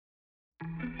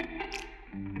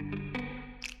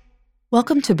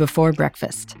Welcome to Before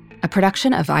Breakfast, a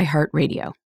production of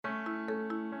iHeartRadio.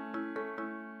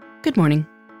 Good morning.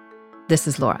 This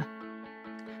is Laura.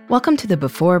 Welcome to the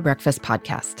Before Breakfast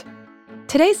podcast.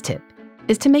 Today's tip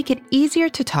is to make it easier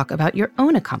to talk about your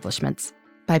own accomplishments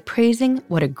by praising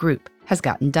what a group has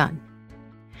gotten done.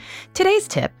 Today's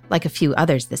tip, like a few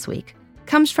others this week,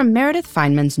 comes from Meredith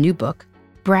Fineman's new book,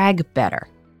 Brag Better: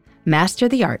 Master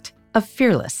the Art of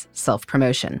Fearless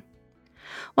Self-Promotion.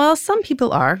 While some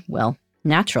people are,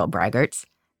 natural braggarts,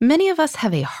 many of us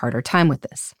have a harder time with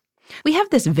this. We have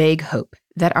this vague hope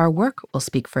that our work will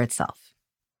speak for itself.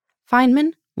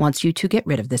 Fineman wants you to get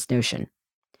rid of this notion.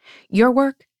 Your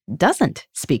work doesn't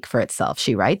speak for itself,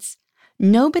 she writes.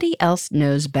 Nobody else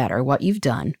knows better what you've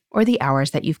done or the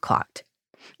hours that you've clocked.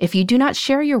 If you do not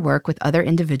share your work with other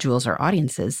individuals or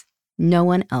audiences, no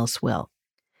one else will.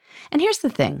 And here's the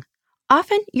thing.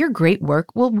 Often your great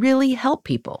work will really help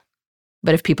people.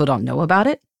 But if people don't know about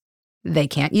it, they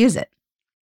can't use it.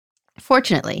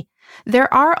 Fortunately,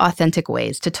 there are authentic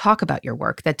ways to talk about your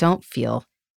work that don't feel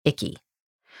icky.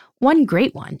 One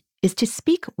great one is to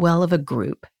speak well of a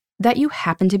group that you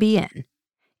happen to be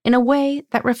in a way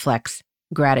that reflects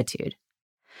gratitude.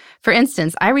 For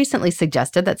instance, I recently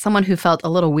suggested that someone who felt a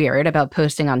little weird about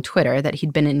posting on Twitter that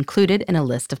he'd been included in a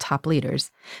list of top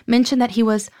leaders mention that he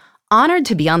was honored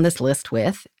to be on this list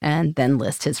with, and then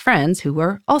list his friends who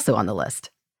were also on the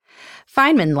list.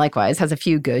 Fineman likewise has a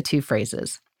few go-to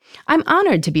phrases. I'm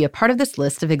honored to be a part of this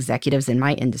list of executives in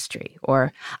my industry,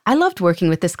 or I loved working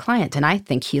with this client and I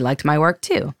think he liked my work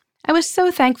too. I was so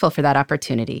thankful for that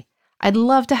opportunity. I'd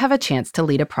love to have a chance to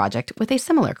lead a project with a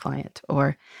similar client,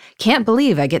 or can't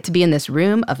believe I get to be in this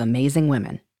room of amazing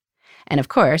women. And of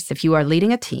course, if you are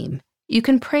leading a team, you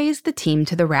can praise the team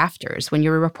to the rafters when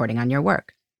you're reporting on your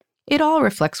work. It all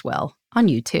reflects well on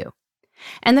you too.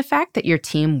 And the fact that your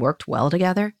team worked well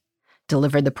together,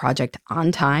 delivered the project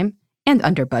on time and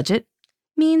under budget,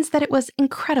 means that it was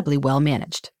incredibly well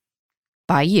managed.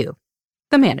 By you,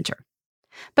 the manager.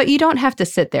 But you don't have to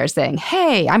sit there saying,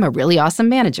 hey, I'm a really awesome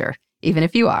manager, even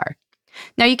if you are.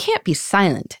 Now, you can't be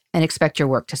silent and expect your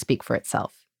work to speak for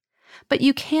itself. But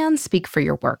you can speak for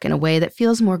your work in a way that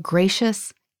feels more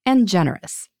gracious and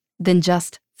generous than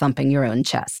just thumping your own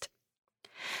chest.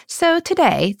 So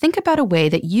today, think about a way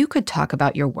that you could talk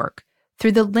about your work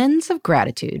through the lens of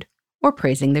gratitude or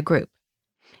praising the group.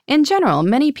 In general,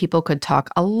 many people could talk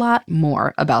a lot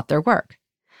more about their work.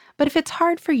 But if it's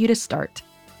hard for you to start,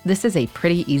 this is a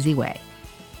pretty easy way.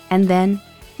 And then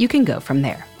you can go from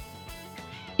there.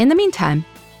 In the meantime,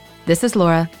 this is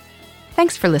Laura.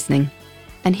 Thanks for listening.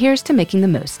 And here's to making the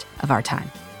most of our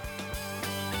time.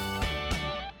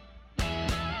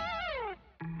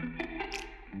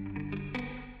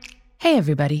 Hey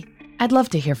everybody, I'd love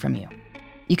to hear from you.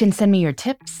 You can send me your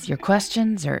tips, your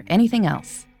questions, or anything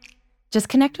else. Just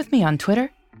connect with me on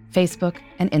Twitter, Facebook,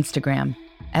 and Instagram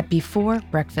at Before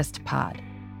Breakfast Pod.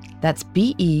 That's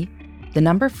BE, the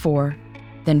number 4,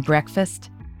 then breakfast,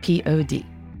 POD.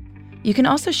 You can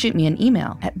also shoot me an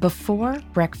email at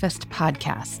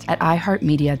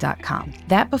beforebreakfastpodcast@iheartmedia.com.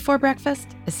 That Before Breakfast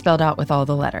is spelled out with all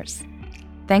the letters.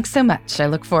 Thanks so much. I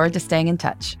look forward to staying in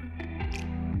touch.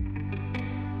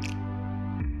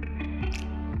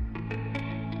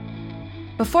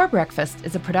 Before Breakfast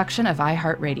is a production of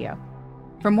iHeartRadio.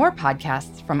 For more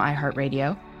podcasts from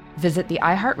iHeartRadio, visit the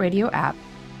iHeartRadio app,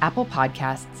 Apple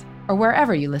Podcasts, or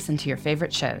wherever you listen to your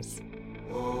favorite shows.